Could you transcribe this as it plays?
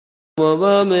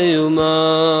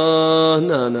meuman,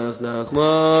 nanach,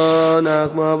 nachman,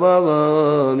 nachma,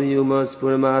 meuman,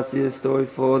 sipurei masios, story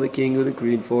for the king who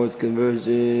decreed for its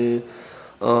conversion.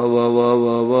 There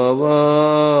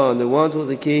once was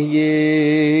a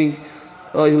king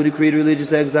who decreed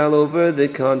religious exile over the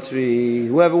country.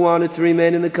 Whoever wanted to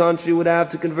remain in the country would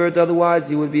have to convert, otherwise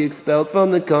he would be expelled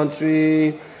from the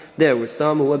country. There were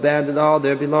some who abandoned all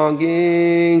their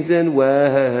belongings and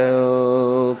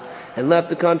wealth and left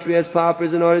the country as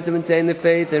paupers in order to maintain their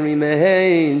faith and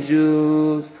remain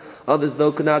Jews. Others,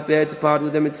 though, could not bear to part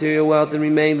with their material wealth and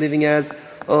remained living as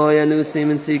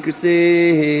omaaiiinnn in secrecy.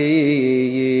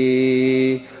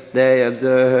 They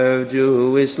observed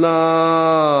Jewish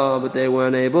law, but they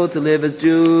weren't able to live as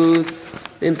Jews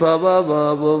in public.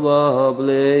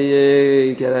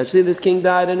 Eventually this king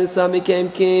died and his son became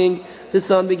king. The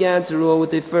son began to rule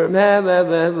with a firm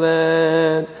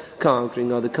hand,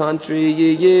 conquering other countries.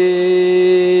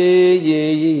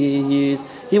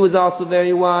 He was also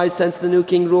very wise, since the new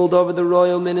king ruled over the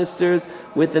royal ministers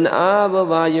with an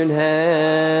iron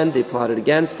hand. They plotted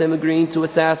against him, agreeing to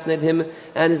assassinate him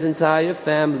and his entire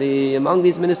family. Among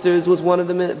these ministers was one of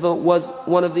the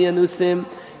Anusim.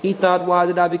 He thought, why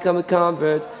did I become a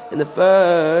convert in the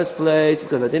first place?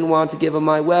 Because I didn't want to give up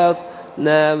my wealth.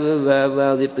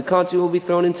 Well, if the country will be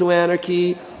thrown into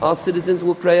anarchy, all citizens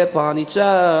will prey upon each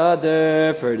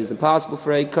other, for it is impossible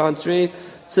for a country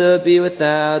to be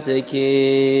without a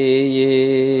king.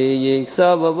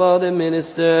 So the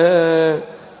minister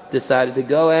decided to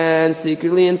go and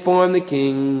secretly inform the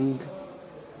king.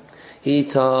 He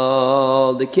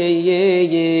told the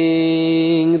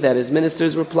king that his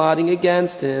ministers were plotting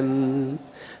against him.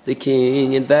 The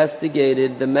king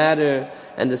investigated the matter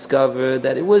and discovered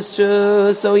that it was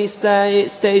true, so he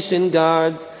stationed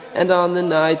guards, and on the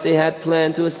night they had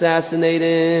planned to assassinate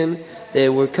him. They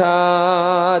were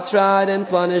caught, tried, and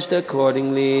punished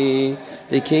accordingly.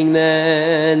 The king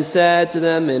then said to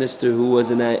the minister, who was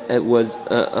Anus,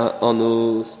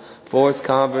 forced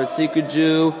convert, secret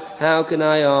Jew, how can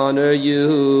I honor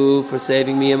you for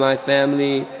saving me and my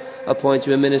family? Appoint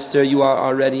you a minister, you are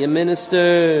already a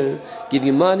minister. Give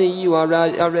you money, you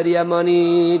already have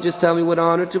money. Just tell me what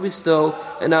honor to bestow,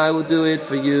 and I will do it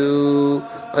for you.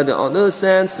 And the Anus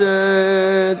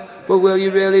answered, but will you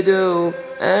really do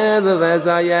as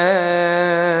I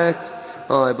act?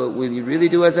 Oh, but will you really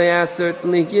do as I ask?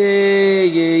 Certainly,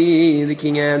 yeah. The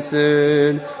king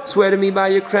answered, swear to me by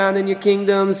your crown and your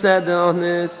kingdom, said the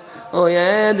Anus. Oh,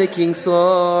 yeah, and the king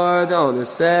swore. The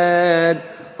Anus said,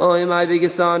 oh, my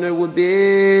biggest honor would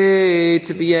be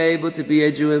to be able to be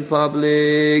a Jew in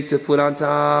public, to put on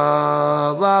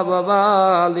holiest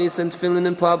and tefillin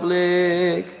in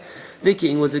public. The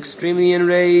king was extremely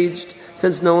enraged,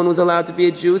 since no one was allowed to be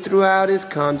a Jew throughout his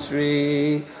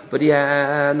country. But he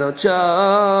had no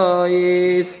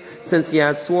choice, since he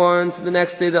had sworn. So the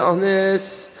next day the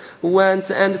Anus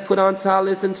went and put on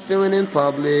holiest and tefillin in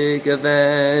public.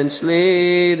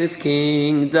 Eventually this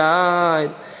king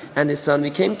died, and his son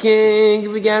became king. He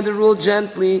began to rule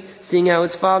gently, seeing how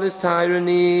his father's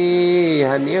tyranny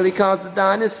had nearly caused the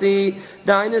dynasty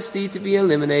to be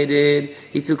eliminated.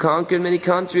 He too conquered many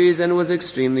countries and was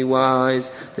extremely wise.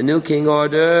 The new king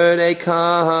ordered a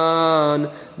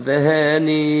convening,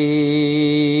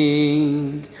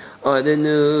 or the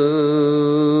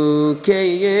new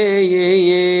king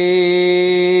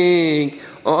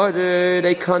ordered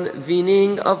a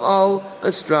convening of all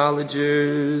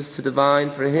astrologers to divine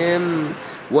for him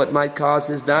what might cause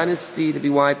his dynasty to be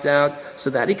wiped out, so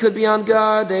that he could be on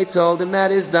guard. They told him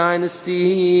that his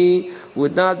dynasty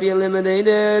would not be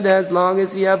eliminated as long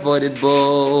as he avoided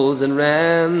bulls and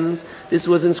rams. This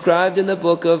was inscribed in the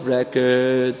book of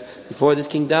records. Before this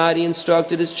king died, he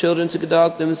instructed his children to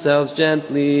conduct themselves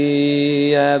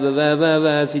gently,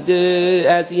 as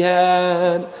he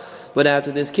had. But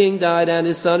after this king died and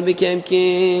his son became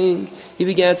king, he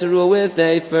began to rule with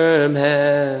a firm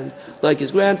hand, like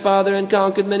his grandfather, and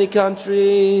conquered many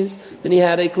countries. Then he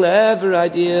had a clever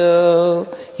idea.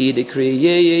 He decreed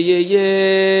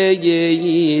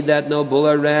that no bull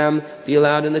or ram be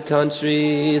allowed in the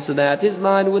country, so that his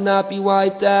line would not be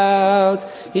wiped out.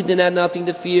 He then had nothing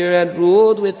to fear and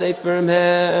ruled with a firm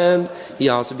hand. He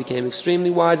also became extremely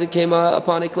wise and came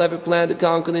upon a clever plan to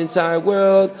conquer the entire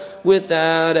world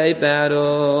without a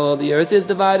battle. The earth is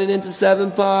divided into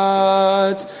 7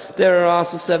 parts. There are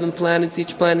also 7 planets,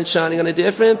 each planet shining on a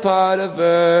different part of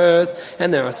Earth.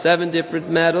 And there are 7 different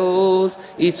metals,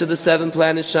 each of the 7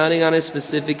 planets shining on a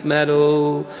specific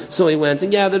metal. So he went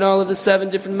and gathered all of the 7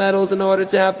 different metals in order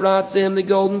to have brought to him the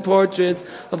golden portraits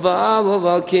of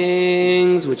all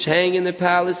kings, which hang in their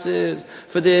palaces.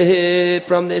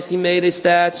 From this he made a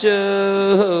statue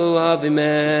of a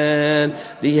man,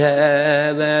 the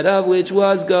head of which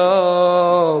was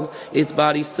gold, its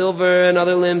body silver, and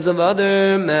other limbs of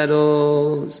other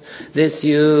metals. This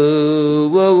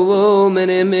human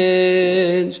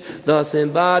image thus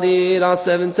embodied all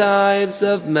 7 types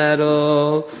of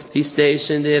metal. He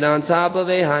stationed it on top of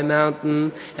a high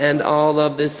mountain, and all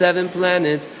of the 7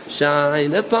 planets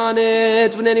shined upon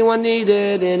it when anyone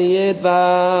needed any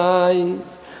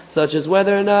advice, such as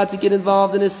whether or not to get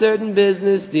involved in a certain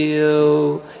business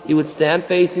deal. He would stand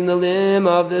facing the limb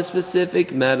of the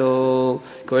specific metal,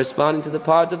 corresponding to the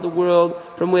part of the world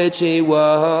from which he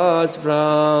was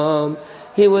from.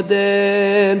 He would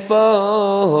then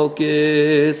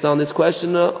focus on this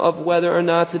question of whether or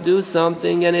not to do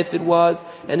something, and if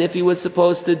he was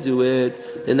supposed to do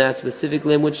it, then that specific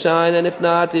limb would shine, and if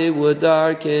not, it would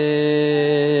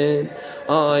darken.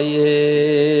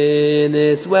 In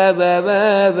this way,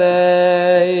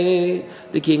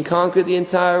 the king conquered the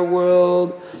entire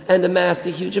world and amassed a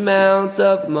huge amount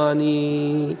of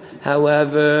money.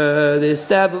 However, this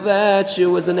type of virtue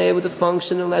was unable to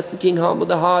function unless the king humbled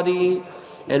the haughty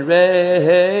and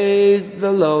raised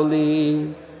the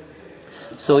lowly.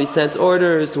 So he sent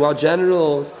orders to all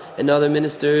generals and other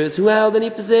ministers who held any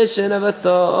position of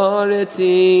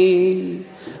authority.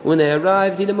 When they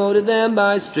arrived, he demoted them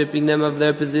by stripping them of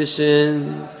their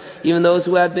positions, even those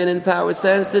who had been in power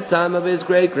since the time of his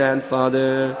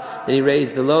great-grandfather. Then he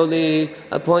raised the lowly,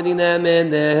 appointing them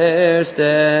in their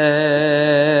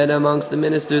stead. Amongst the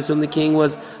ministers whom the king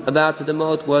was about to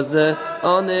demote was the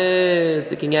honest.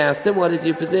 The king asked him, "What is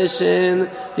your position?"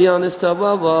 The honest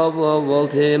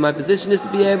told him, "My position is to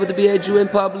be able to be a Jew in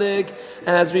public,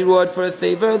 as reward for a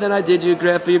favor that I did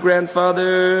for your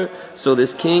grandfather." So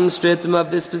this king stripped him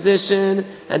of this position,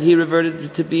 and he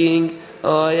reverted to being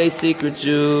a secret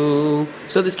Jew.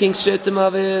 So this king stripped him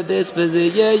of this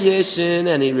position,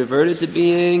 and he reverted to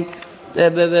being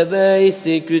a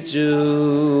secret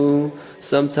Jew.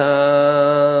 Sometime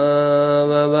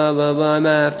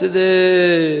after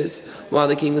this, while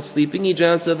the king was sleeping, he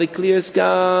dreamt of a clear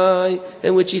sky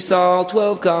in which he saw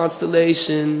 12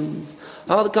 constellations.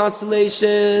 All the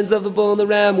constellations of the bull and the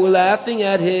ram were laughing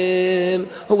at him.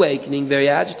 Awakening, very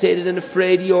agitated and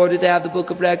afraid, he ordered to have the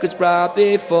book of records brought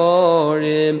before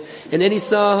him. And then he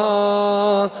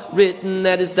saw written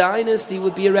that his dynasty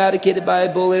would be eradicated by a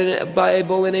bull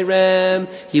and a ram.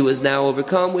 He was now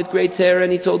overcome with great terror,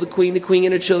 and he told the queen. The queen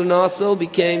and her children also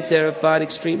became terrified,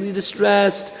 extremely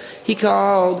distressed. He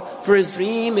called for his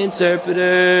dream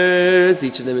interpreters.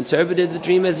 Each of them interpreted the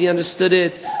dream as he understood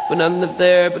it, but none of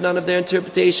their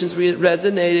interpretations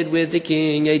resonated with the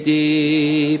king. A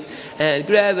deep and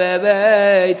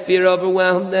great fear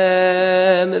overwhelmed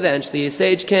them. Eventually a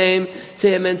sage came to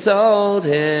him and told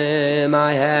him,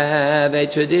 "I have a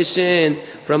tradition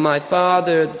from my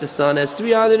father that the sun has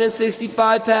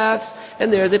 365 paths,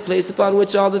 and there is a place upon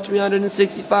which all the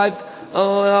 365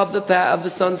 of the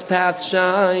sun's paths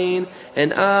shine.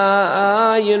 An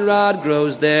iron rod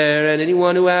grows there, and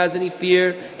anyone who has any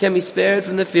fear can be spared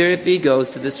from the fear if he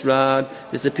goes to this rod."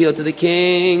 This appealed to the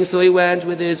king, so he went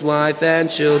with his wife and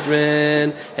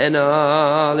children and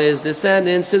all his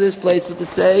descendants to this place with the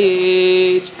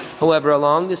sage. However,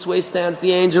 along this way stands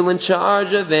the angel in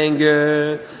charge of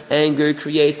anger. Anger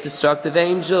creates destructive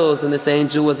angels, and this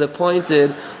angel was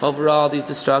appointed over all these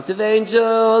destructive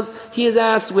angels. He is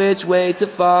asked which way to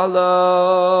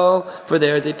follow, for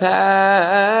there is a path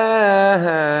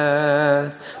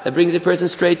that brings a person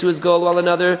straight to his goal, while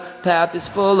another path is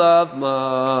full of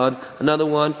mud, another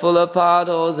one full of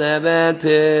potholes and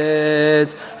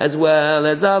pits, as well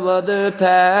as of other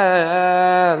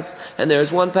paths. And there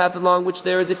is one path along which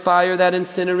there is a fire that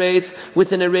incinerates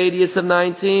within a radius of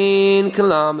 19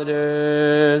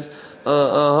 kilometers.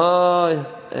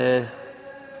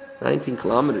 19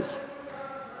 kilometers.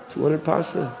 200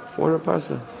 parsa, 400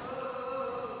 parsa.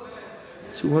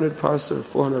 200 parsa,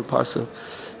 400 parsa.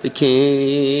 The king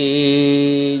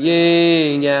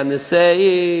and the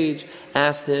sage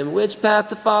asked him which path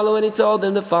to follow, and he told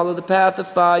them to follow the path of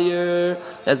fire.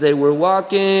 As they were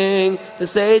walking, the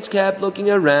sage kept looking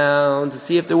around to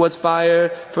see if there was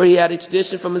fire, for he had a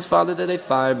tradition from his father that a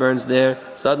fire burns there.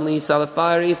 Suddenly he saw the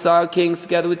fire. He saw kings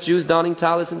together with Jews donning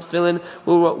talis and tefillin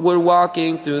were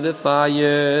walking through the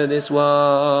fire. This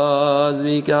was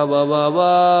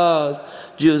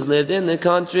Jews lived in the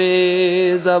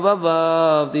countries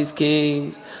of these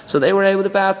kings. So they were able to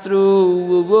pass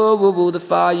through the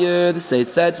fire. The sage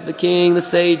said to the king,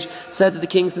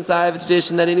 since I have a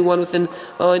tradition that anyone within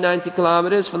 90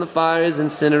 kilometers from the fire is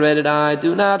incinerated, I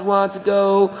do not want to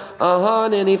go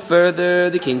on any further.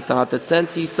 The king thought that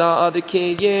since he saw other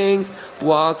kings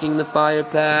walking the fire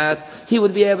path, he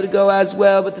would be able to go as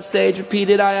well. But the sage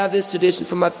repeated, I have this tradition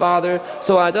from my father,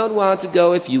 so I don't want to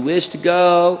go. If you wish to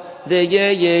go, then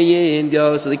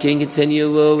go. So the king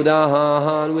continued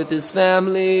on with his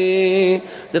family.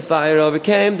 The fire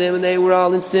overcame them and they were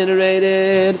all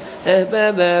incinerated and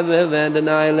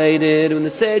annihilated. When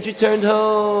the sage returned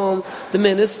home, the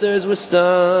ministers were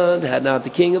stunned. Had not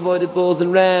the king avoided bulls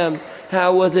and rams?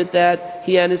 How was it that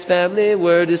he and his family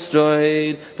were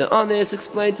destroyed? The honest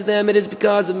explained to them, it is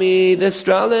because of me. The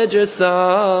astrologers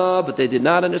saw, but they did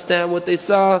not understand what they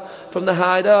saw. From the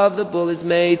hide of the bull is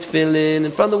made tefillin,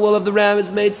 and from the wool of the ram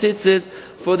is made tzitzis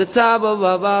for the tab of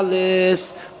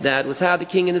holiest. That was how the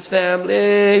king and his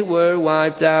family were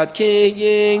wiped out.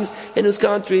 Kings in whose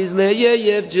countries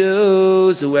live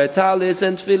Jews who wear talis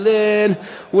and tefillin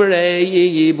were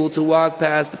able to walk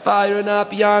past the fire and not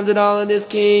be armed at all in this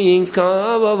king's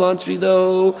country,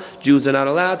 though Jews are not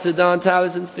allowed to don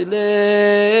talis and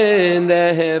tefillin.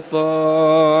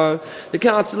 Therefore the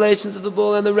constellations of the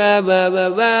bull and the ram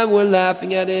were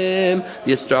laughing at him.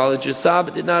 The astrologers saw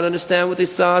but did not understand what they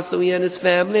saw, so he and his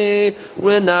family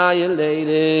were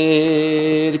annihilated.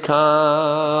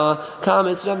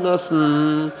 Comments of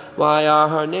Nosson, why are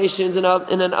our nations in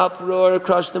an uproar?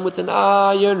 Crush them with an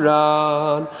iron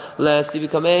rod, lest you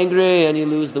become angry and you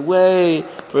lose the way,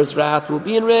 for his wrath will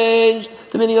be enraged.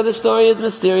 The meaning of the story is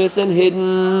mysterious and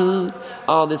hidden.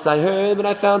 All this I heard, but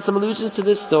I found some allusions to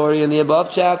this story in the above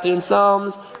chapter in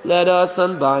Psalms. Let us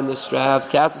unbind the straps,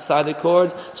 cast aside the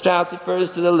cords. Straps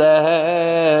refers to the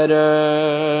letter,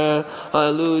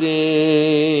 alluding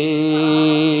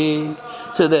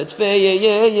to the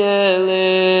tefillin,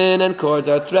 and cords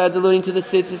are threads alluding to the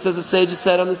tzitzis, as the sages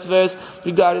said on this verse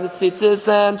regarding the tzitzis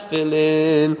and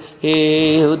tefillin.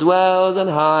 He who dwells on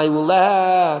high will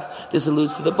laugh. This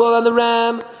alludes to the bull and the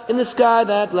ram in the sky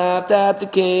that laughed at the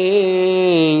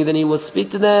king. Then he will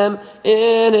speak to them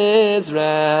in his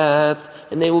wrath,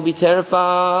 and they will be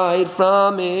terrified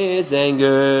from his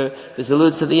anger. This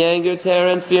alludes to the anger, terror,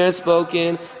 and fear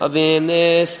spoken of in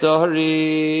this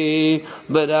story.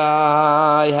 But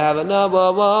I have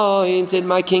anointed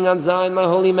my king on Zion, my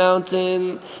holy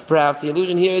mountain. Perhaps the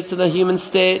allusion here is to the human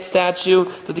statue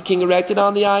that the king erected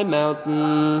on the high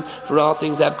mountain. For all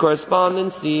things have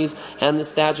correspondencies, and the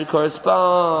statue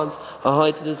corresponds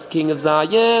to this king of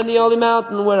Zion, the holy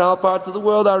mountain, where all parts of the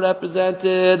world are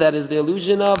represented. That is the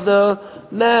illusion of the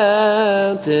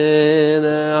mountain.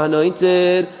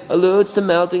 Anointed alludes to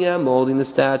melting and molding the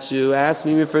statue. Ask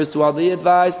me refers to all the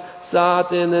advice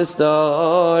sought in the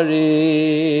story.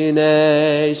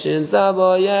 Nations of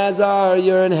Boaz are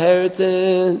your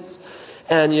inheritance,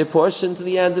 and your portion to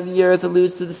the ends of the earth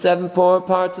alludes to the 7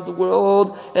 parts of the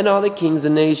world, and all the kings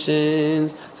and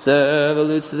nations. Serve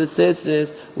alludes to the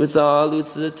tzitzis, with all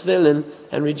alludes to the tefillin,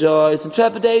 and rejoice and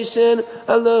trepidation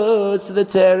alludes to the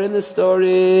terror in the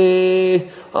story.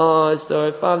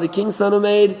 Story 5, the king's son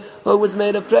who was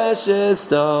made of precious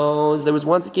stones. There was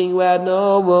once a king who had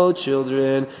no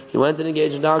children. He went and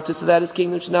engaged a doctor so that his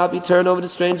kingdom should not be turned over to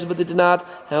strangers, but they did not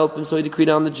help him. So he decreed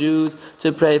on the Jews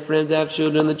to pray for him to have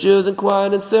children. The Jews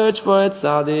inquired and searched for a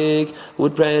tzaddik who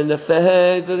would pray in the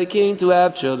faith for the king to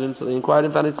have children. So they inquired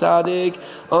and found a tzaddik.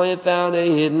 He had found a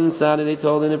hidden tzaddik. They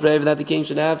told him to pray for that the king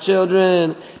should have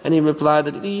children, and he replied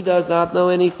that he does not know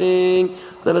anything.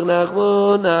 Nach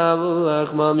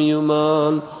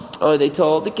meuman. They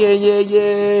told the king.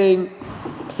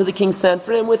 So the king sent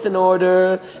for him with an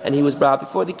order, and he was brought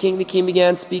before the king. The king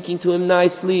began speaking to him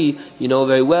nicely. You know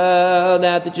very well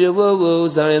that the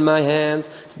Jews are in my hands,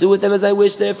 to do with them as I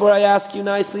wish. Therefore I ask you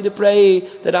nicely to pray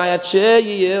that I have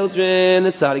children.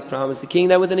 The tzaddik promised the king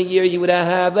that within a year he would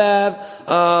have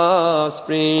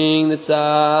offspring. The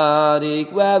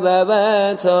tzaddik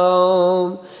went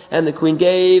home, and the queen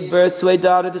gave birth to a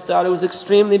daughter. This daughter was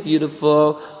extremely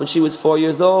beautiful. When she was 4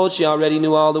 years old, she already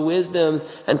knew all the wisdoms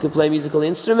and could play musical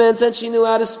instruments, and she knew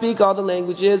how to speak all the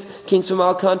languages. Kings from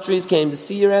all countries came to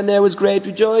see her, and there was great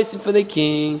rejoicing for the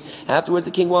king. Afterwards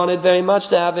the king wanted very much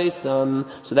to have a son,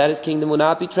 so that his kingdom would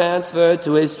not be transferred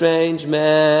to a strange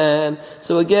man.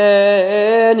 So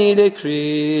again he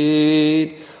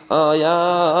decreed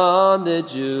on the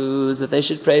Jews that they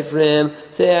should pray for him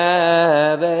to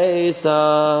have a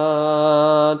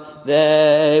son.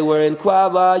 They were inquiring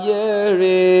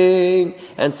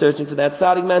and searching for that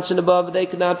tzaddik mentioned above, but they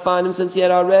could not find him since he had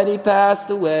already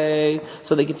passed away.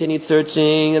 So they continued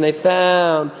searching, and they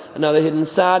found another hidden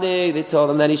tzaddik. They told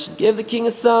him that he should give the king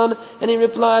a son, and he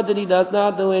replied that he does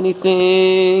not know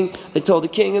anything. They told the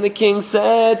king, and the king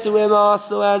said to him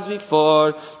also as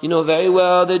before, you know very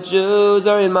well the Jews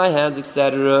are in my hands,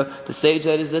 etc. The sage,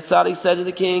 that is the tzaddik, said to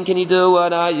the king, can you do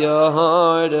what I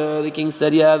order? The king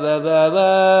said,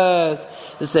 yes.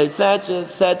 The sage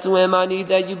said to him, I need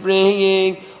that you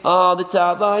bring all the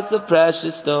halvais of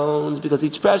precious stones, because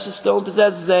each precious stone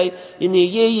possesses a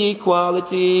unique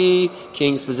quality.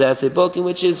 Kings possess a book in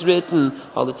which is written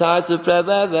all the types of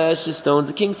precious stones.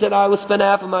 The king said, I will spend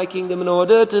half of my kingdom in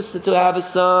order to have a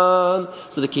son.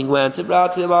 So the king went and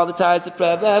brought to him all the types of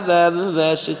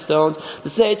precious stones. The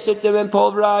sage took them and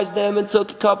pulverized them, and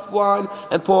took a cup of wine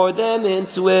and poured them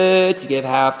into it. He gave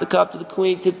half the cup to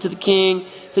the king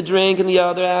to drink, and the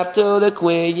other half to the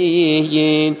queen.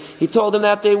 He told them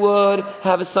that they would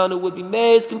have a son who would be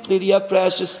made completely of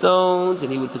precious stones,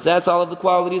 and he would possess all of the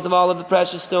qualities of all of the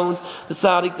precious stones. The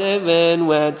tzaddik then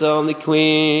went home. The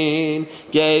queen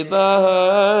gave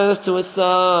birth to a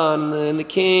son, and the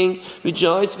king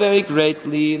rejoiced very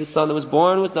greatly. The son that was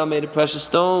born was not made of precious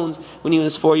stones. When he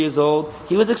was 4 years old,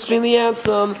 he was extremely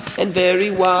handsome and very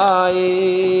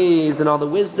wise, and all the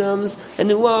wisdoms, and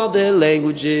knew all the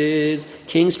languages.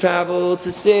 Kings traveled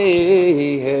to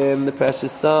see him. The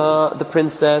princess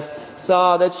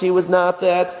saw that she was not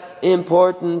that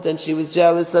important, and she was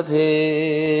jealous of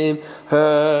him.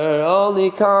 Her only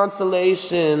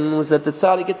consolation was that the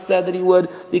tzaddik had said that he would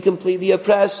be completely of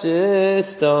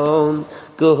precious stones.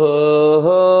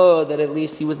 Good, that at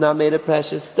least he was not made of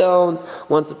precious stones.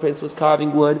 Once the prince was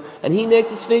carving wood, and he nicked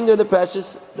his finger. The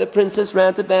princess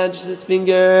ran to bandage his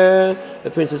finger.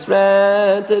 The princess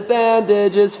ran to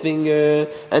bandage his finger,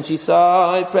 and she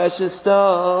saw a precious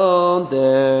stone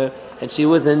there, and she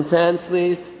was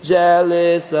intensely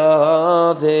jealous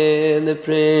of him. The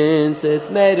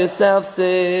princess made herself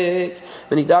sick.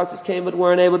 Many doctors came but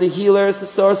weren't able to heal her, so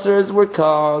sorcerers were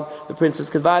called. The princess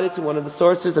confided to one of the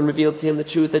sorcerers and revealed to him the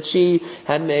truth that she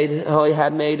had made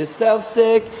herself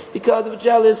sick because of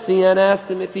jealousy, and asked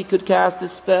him if he could cast a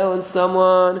spell on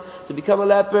someone to become a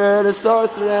leper. The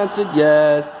sorcerer answered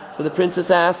yes. So the princess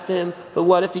asked him, but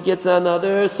what if he gets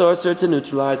another sorcerer to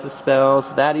neutralize the spell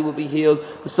so that he will be healed?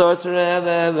 The sorcerer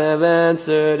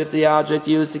answered, if the object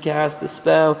used to cast the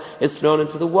spell is thrown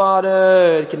into the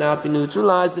water, it cannot be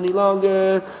neutralized any longer.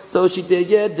 So she did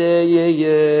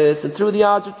yes, and threw the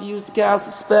object he used to cast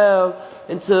the spell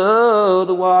into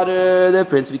the water. The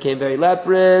prince became very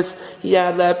leprous. He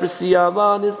had leprosy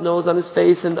on his nose, on his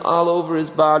face, and all over his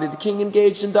body. The king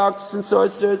engaged in doctors and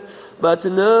sorcerers, but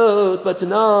to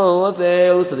no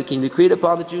avail. So the king decreed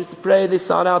upon the Jews to pray. They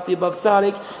sought out the above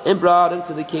tzaddik and brought him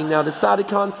to the king. Now the tzaddik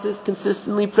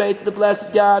consistently prayed to the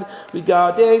blessed God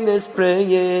regarding this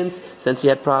prayance, since he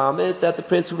had promised that the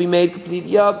prince would be made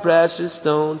completely of precious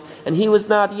stones. And he was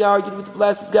not. He argued with the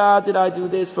blessed God, did I do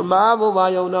this for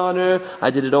my own honor?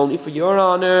 I did it only for your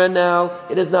honor, and now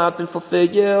it has not been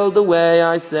fulfilled the way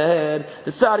I said.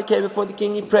 The tzaddik came before the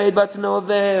king. He prayed, but to no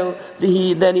avail.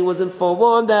 Then he was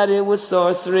informed that it was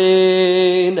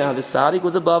sorcery. Now the tzaddik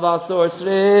was above all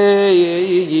sorcery.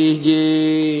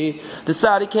 The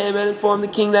tzaddik came and informed the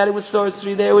king that it was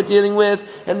sorcery they were dealing with,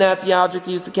 and that the object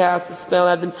used to cast the spell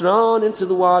had been thrown into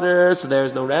the water. So there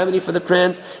is no remedy for the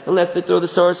prince unless they throw the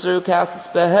sorcerer who cast the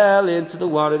spell into the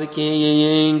water. The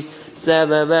king said,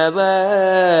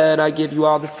 I give you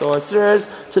all the sorcerers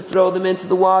to throw them into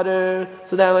the water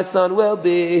so that my son will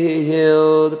be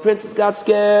healed. The princess got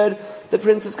scared,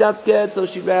 so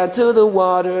she ran to the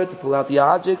water to pull out the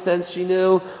object, since she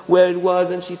knew where it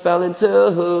was, and she fell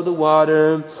into the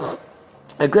water.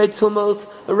 A great tumult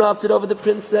erupted over the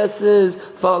princesses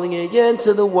falling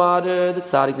into the water. The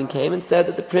tzaddik then came and said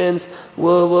that the prince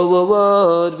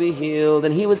would be healed.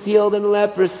 And he was healed, and the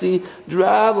leprosy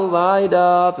dried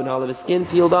up, and all of his skin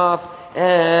peeled off,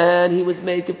 and he was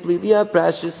made completely of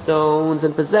precious stones,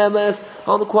 and possessed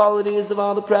all the qualities of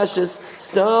all the precious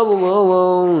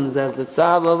stones, as the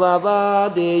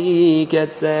tzaddik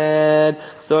had said.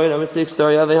 Story number 6,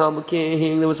 story of a humble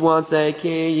king. There was once a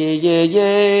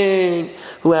king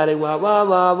who had a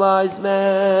wise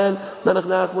man. Nanach,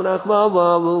 nachman,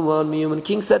 meuman. The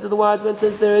king said to the wise man,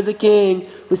 since there is a king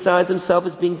who signs himself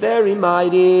as being very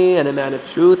mighty, and a man of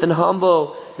truth and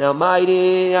humble, now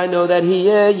mighty, I know that he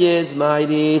is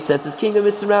mighty, since his kingdom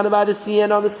is surrounded by the sea,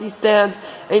 and on the sea stands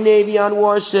a navy on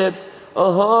warships.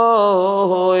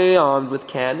 armed with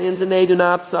cannons, and they do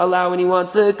not allow anyone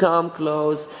to come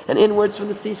close. And inwards from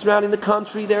the sea surrounding the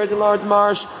country there is a large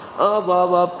marsh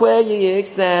of quail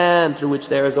sand, through which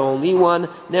there is only one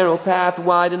narrow path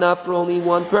wide enough for only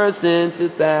one person to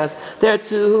pass. There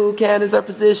too cannons are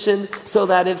positioned so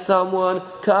that if someone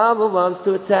wants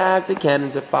to attack, the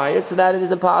cannons are fired so that it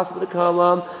is impossible to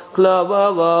come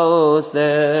close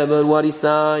there. But what he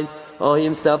signs, he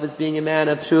himself is being a man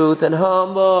of truth and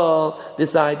humble,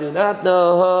 this I do not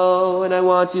know, and I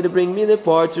want you to bring me the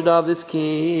portrait of this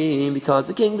king, because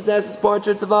the king possesses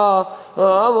portraits of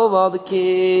all the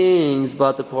kings,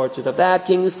 but the portrait of that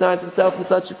king who signs himself in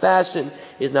such a fashion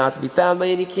is not to be found by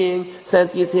any king,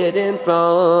 since he is hidden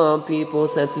from people,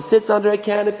 since he sits under a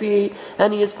canopy,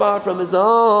 and he is far from his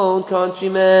own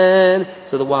countrymen.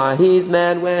 So the wise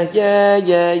man went,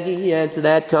 to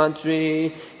that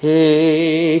country.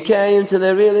 He came to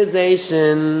the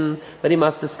realization that he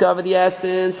must discover the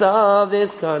essence of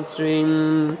this country.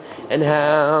 And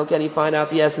how can he find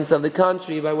out the essence of the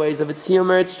country? By ways of its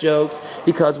humor, its jokes.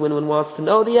 Because when one wants to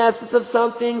know the essence of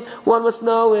something, one must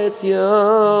know its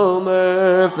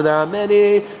humor. For there are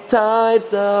many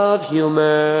types of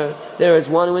humor. There is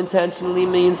one who intentionally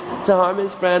means to harm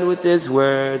his friend with his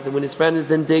words. And when his friend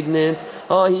is indignant,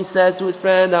 he says to his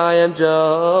friend, I am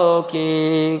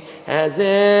joking. As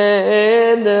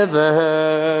in the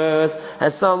verse,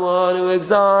 as someone who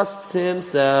exhausts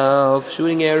himself,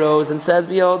 shooting arrows and says,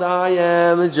 behold, I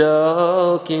am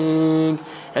joking.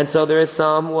 And so there is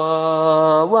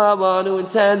someone who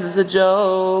intends as a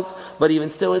joke, but even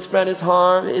still his friend is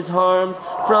harmed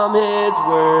from his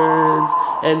words.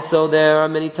 And so there are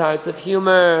many types of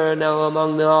humor. Now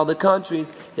among all the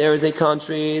countries, there is a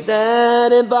country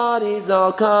that embodies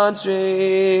all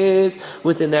countries.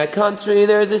 Within that country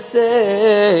there is a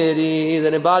city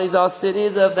that embodies all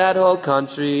cities of that whole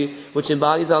country, which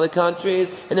embodies all the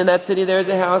countries. And in that city there is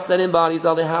a house that embodies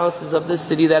all the houses of the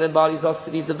city, that embodies all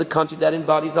cities of the country, that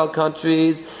embodies all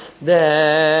countries.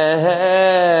 There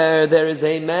is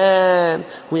a man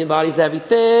who embodies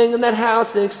everything in that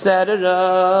house,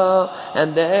 etc.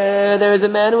 And there is a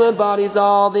man who embodies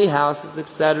all the houses,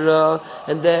 etc.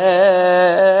 And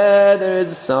there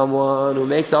is someone who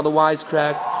makes all the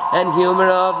wisecracks and humor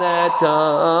of that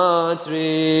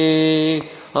country.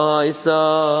 I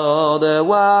saw the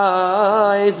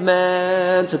wise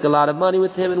man, took a lot of money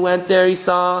with him and went there. He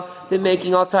saw them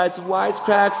making all types of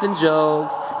wisecracks and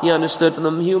jokes. He understood from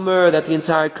the humor that the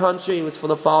entire country was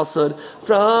full of falsehood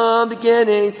from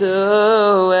beginning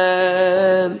to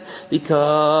end,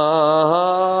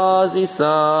 because he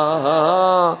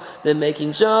saw them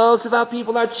making jokes about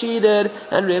people are cheated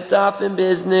and ripped off in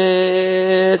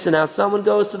business, and how someone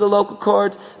goes to the local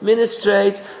court,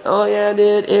 magistrate, and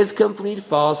it is complete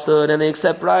falsehood, and they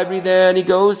accept bribery there, and he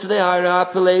goes to the higher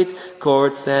appellate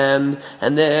courts, and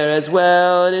there as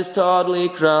well it is totally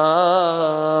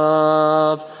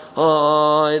corrupt.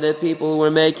 The people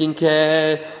were making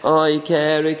caricatures.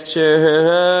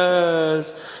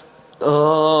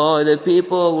 The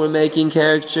people were making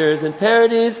caricatures and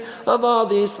parodies of all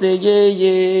these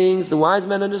things. The wise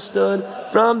men understood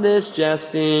from this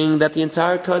jesting that the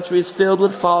entire country is filled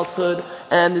with falsehood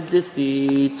and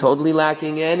deceit, totally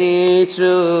lacking any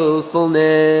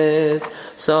truthfulness.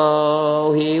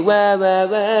 So he went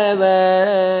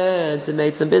and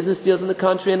made some business deals in the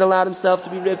country and allowed himself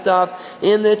to be ripped off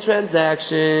in the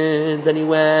transactions. And he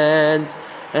went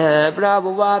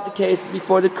brought the cases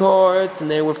before the courts,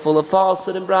 and they were full of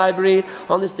falsehood and bribery.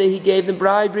 On this day he gave them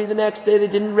bribery, the next day they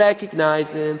didn't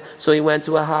recognize him. So he went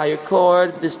to a higher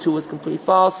court, but this too was complete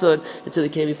falsehood, until he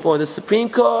came before the Supreme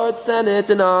Court, Senate,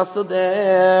 and also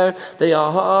there they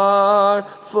are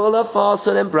full of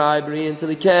falsehood and bribery, until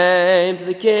he came to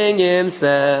the king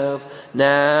himself.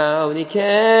 Now when he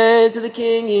came to the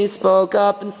king, he spoke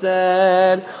up and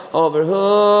said, over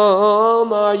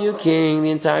whom are you king?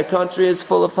 The entire country is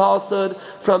full of falsehood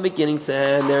from beginning to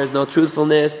end. There is no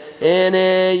truthfulness in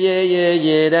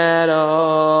it at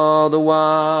all. The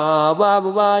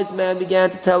wise man began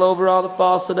to tell over all the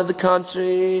falsehood of the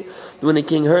country. When the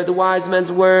king heard the wise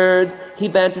men's words, he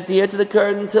bent his ear to the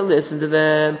curtain to listen to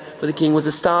them. For the king was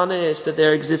astonished that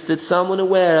there existed someone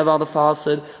aware of all the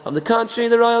falsehood of the country.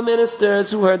 The royal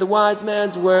ministers who heard the wise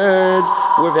man's words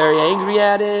were very angry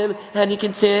at him, and he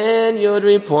continued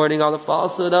reporting all the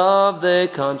falsehood of the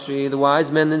country. The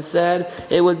wise men then said,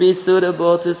 it would be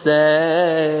suitable to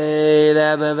say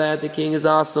that the king is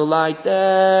also like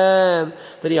them,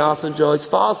 that he also enjoys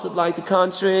falsehood like the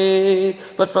country.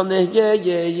 But from the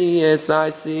yes,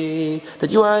 I see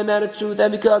that you are a man of truth,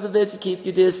 and because of this you keep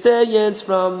your distance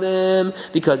from them,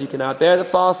 because you cannot bear the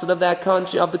falsehood of that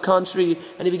country, of the country.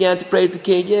 And he began to praise the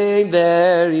king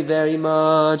very, very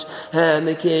much. And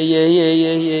the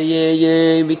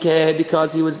king became,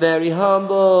 because he was very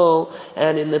humble,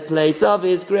 and in the place of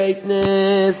his greatness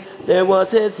there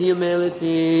was his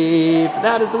humility. For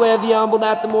that is the way of the humble,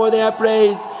 that the more they are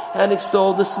praised and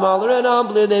extolled, the smaller and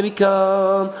humbler they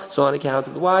become. So on account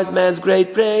of the wise man's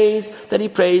great praise, that he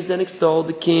praised and extolled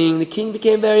the king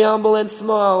became very humble and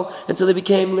small, until he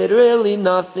became literally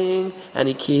nothing, and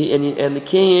the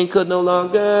king could no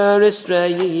longer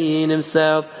restrain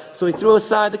himself. So he threw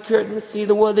aside the curtain to see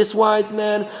this wise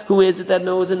man. Who is it that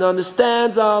knows and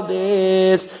understands all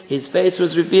this? His face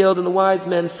was revealed, and the wise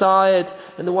man saw it.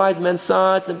 And the wise man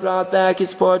saw it and brought back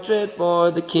his portrait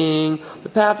for the king. The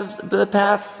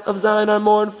paths of Zion are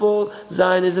mournful.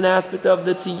 Zion is an aspect of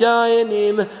the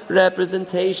Tziyonim,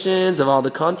 representations of all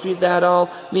the countries that all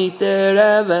meet there,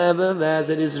 as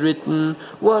it is written.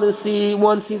 One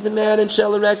sees a man and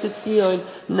shall erect at Zion,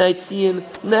 night Zion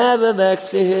never vexed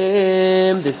to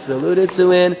him. This is alluded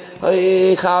to in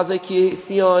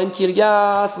Sion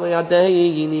Kiryas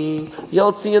Mayadeini.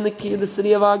 You'll see in the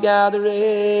city of our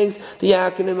gatherings, the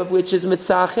acronym of which is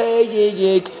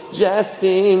Mitzacheyik,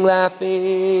 jesting,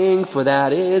 laughing, for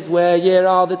that is where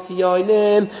all the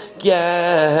Tzionim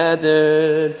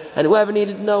gathered. And whoever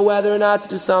needed to know whether or not to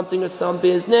do something or some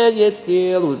business, yet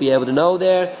still would be able to know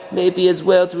there. Maybe as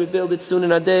well to rebuild it soon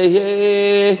in our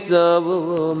days. So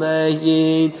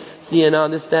umaaiiinnn. See and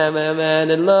understand, man,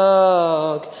 and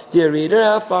look, dear reader,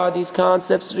 how far these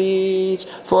concepts reach.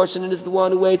 Fortunate is the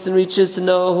one who waits and reaches to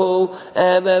know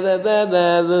and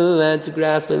to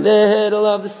grasp a little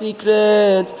of the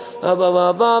secrets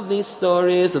above these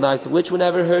stories, the likes of which were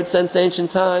never heard since ancient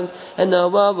times, and know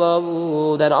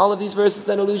that all of these verses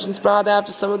and allusions brought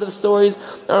after some of the stories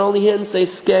are only hints, a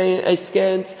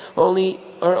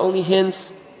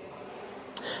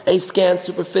scant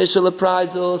superficial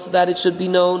appraisal, so that it should be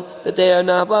known that they are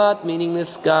not but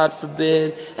meaningless, God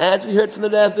forbid. As we heard from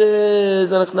the rebbe,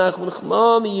 nach nachman,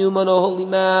 meuman, holy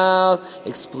mouth,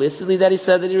 explicitly that he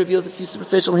said that he reveals a few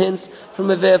superficial hints from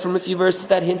a few verses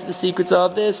that hint to the secrets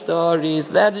of their stories,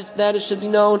 that it should be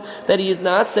known that he is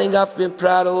not saying God forbid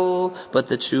prattle, but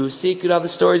the true secret of the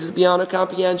stories is beyond our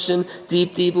comprehension.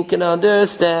 Deep who can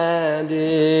understand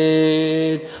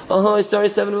it. Story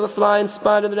 7 of a fly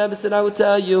inspired, and the rebbe said, I will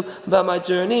tell you about my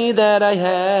journey that I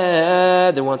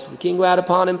had. There once was a king who had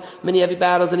upon him many heavy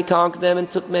battles, and he conquered them and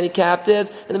took many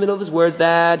captives. In the middle of his words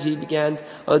that he began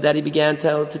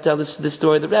to tell this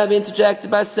story, the rebbe interjected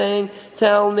by saying,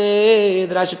 tell me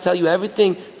that I should tell you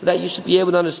everything so that you should be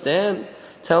able to understand.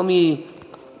 Tell me,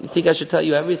 you think I should tell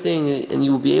you everything and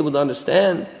you will be able to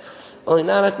understand? Only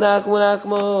nanach,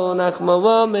 nachman, nachma,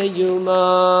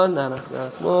 meuman, nanach,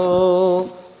 nachman.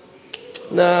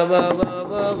 Nachma,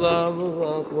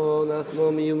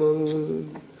 meuman.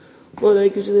 What I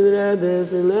could do that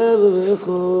is a level of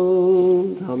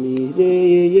home. Tell me,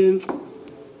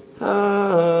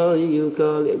 how you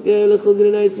call it? Girl, who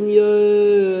can I see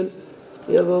you?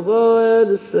 You have a boy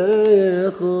to say,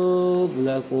 who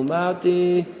left from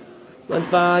Mati, man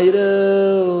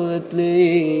fire at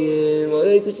me. What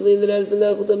I could do that is a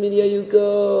level to me, you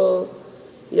go.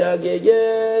 Ya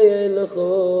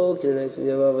lachok, can I see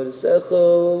you over the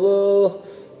secho?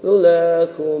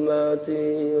 Ulach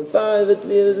Mati, and 5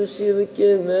 years of Shiva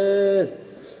Kimer.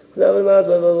 Zavan Mas,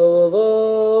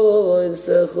 in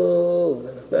Secho,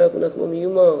 nach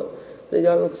meuman. They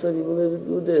got no study, believe it,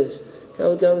 Gudish.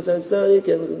 How come some study,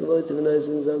 came with the voice of a nice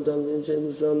and sometimes in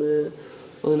Shem Summit.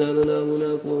 Oh, nach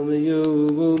meuman.